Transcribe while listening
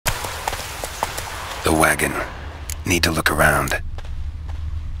The wagon. Need to look around.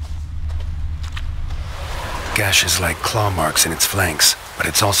 Gashes like claw marks in its flanks, but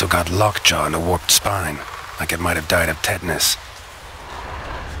it's also got lockjaw and a warped spine, like it might have died of tetanus.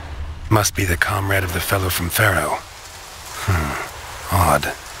 Must be the comrade of the fellow from Pharaoh.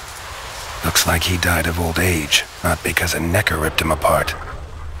 Odd. Looks like he died of old age, not because a necker ripped him apart.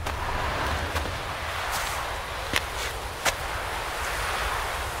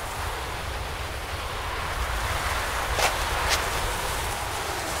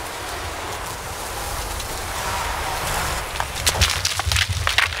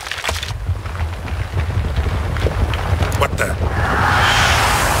 What the?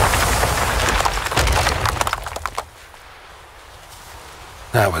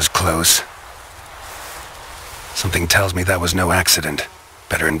 That was close. Something tells me that was no accident.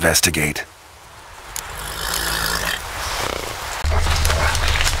 Better investigate.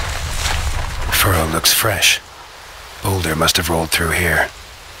 Furrow looks fresh. Boulder must have rolled through here.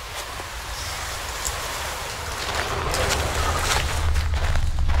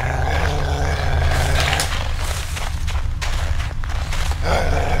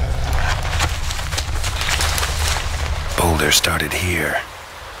 Boulder started here.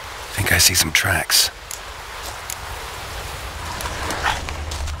 Think I see some tracks.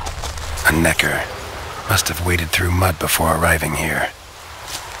 A necker. Must have waded through mud before arriving here.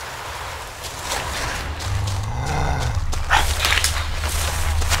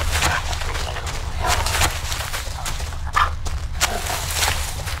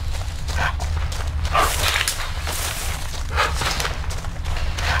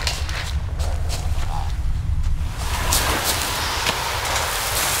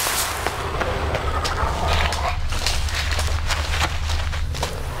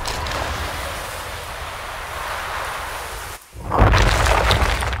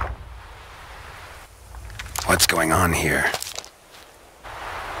 What's going on here?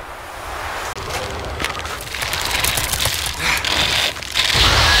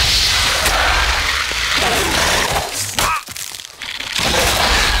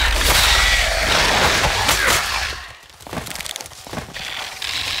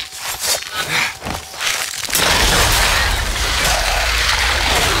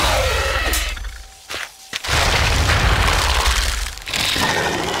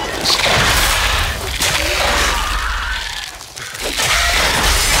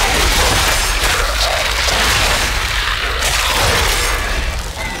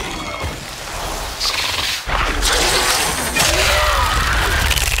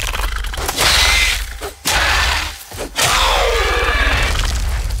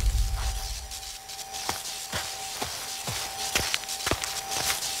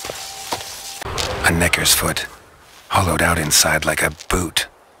 A necker's foot, hollowed out inside like a boot.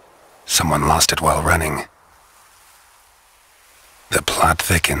 Someone lost it while running. The plot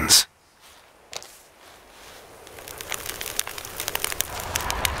thickens.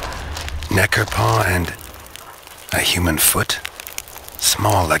 Necker paw and a human foot?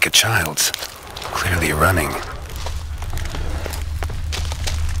 Small like a child's, clearly running.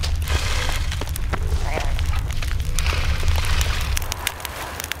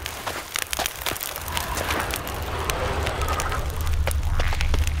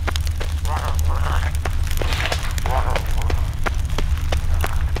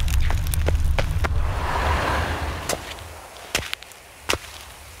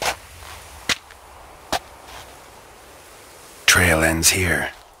 Trail ends here.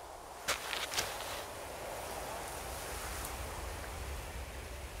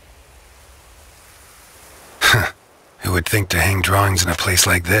 Who would think to hang drawings in a place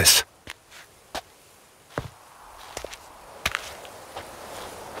like this?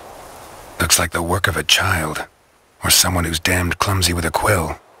 Looks like the work of a child, or someone who's damned clumsy with a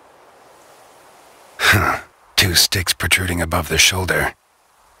quill. Two sticks protruding above the shoulder.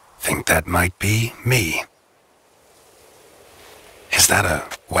 Think that might be me. Is that a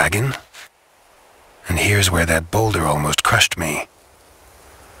wagon? And here's where that boulder almost crushed me.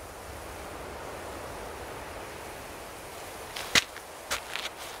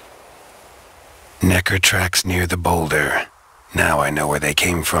 Necker tracks near the boulder. Now I know where they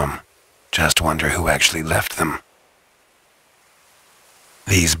came from. Just wonder who actually left them.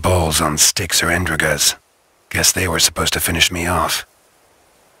 These balls on sticks are Endrigas. Guess they were supposed to finish me off.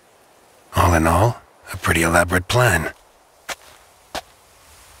 All in all, a pretty elaborate plan.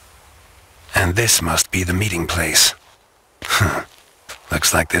 And this must be the meeting place.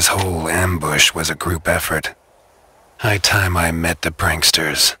 Looks like this whole ambush was a group effort. High time I met the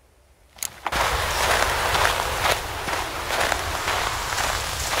pranksters.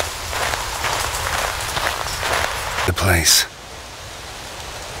 the place.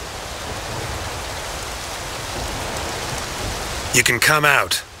 You can come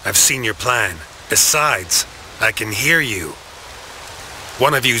out. I've seen your plan. Besides, I can hear you.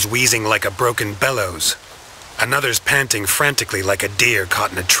 One of you's wheezing like a broken bellows. Another's panting frantically like a deer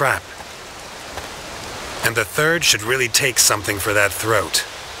caught in a trap. And the third should really take something for that throat.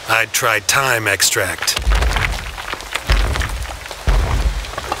 I'd try thyme extract.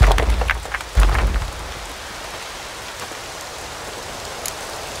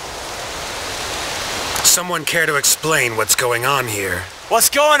 Someone care to explain what's going on here? What's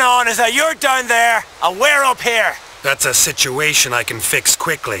going on is that you're down there, and we're up here. That's a situation I can fix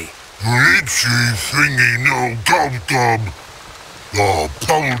quickly. Witchy thingy no gob-gob. The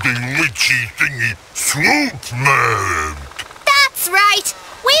pounding witchy thingy swoop man. That's right.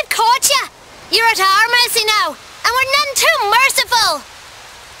 We've caught you. You're at our mercy now, and we're none too merciful.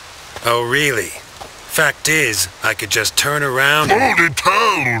 Oh, really? Fact is, I could just turn around and... Hold it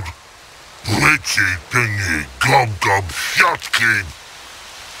down. Witchy thingy gob-gob shotkin.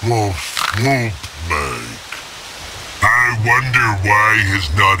 The swoop man. I wonder why he's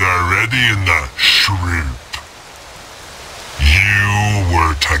not already in the shrimp. You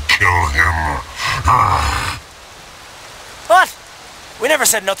were to kill him. What? We never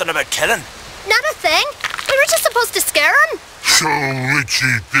said nothing about killing. Not a thing. We were just supposed to scare him. So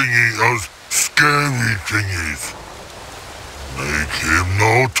witchy thingy us scary thingies. Make him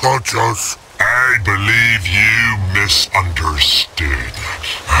no touch us. I believe you misunderstood.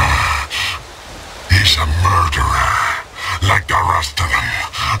 He's a murderer. Like the rest of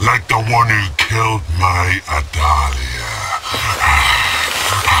them. Like the one who killed my Adalia.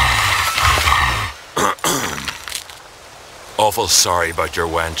 Awful sorry about your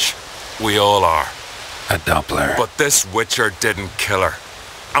wench. We all are. A Doppler. But this Witcher didn't kill her.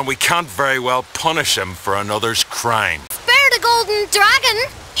 And we can't very well punish him for another's crime. Spare the golden dragon.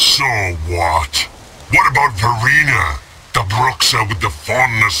 So what? What about Verena? The Bruxa with the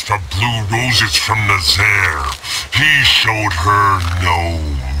fondness for blue roses from Nazaire. He showed her no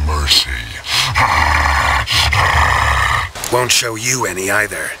mercy. Won't show you any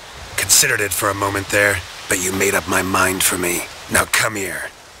either. Considered it for a moment there, but you made up my mind for me. Now come here.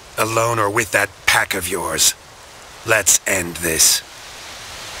 Alone or with that pack of yours. Let's end this.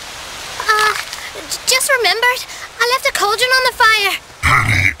 Just remembered. I left a cauldron on the fire.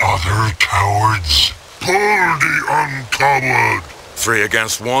 Any other cowards? Pull the uncovered. 3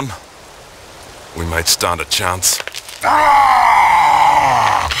 against 1. We might stand a chance. Ah!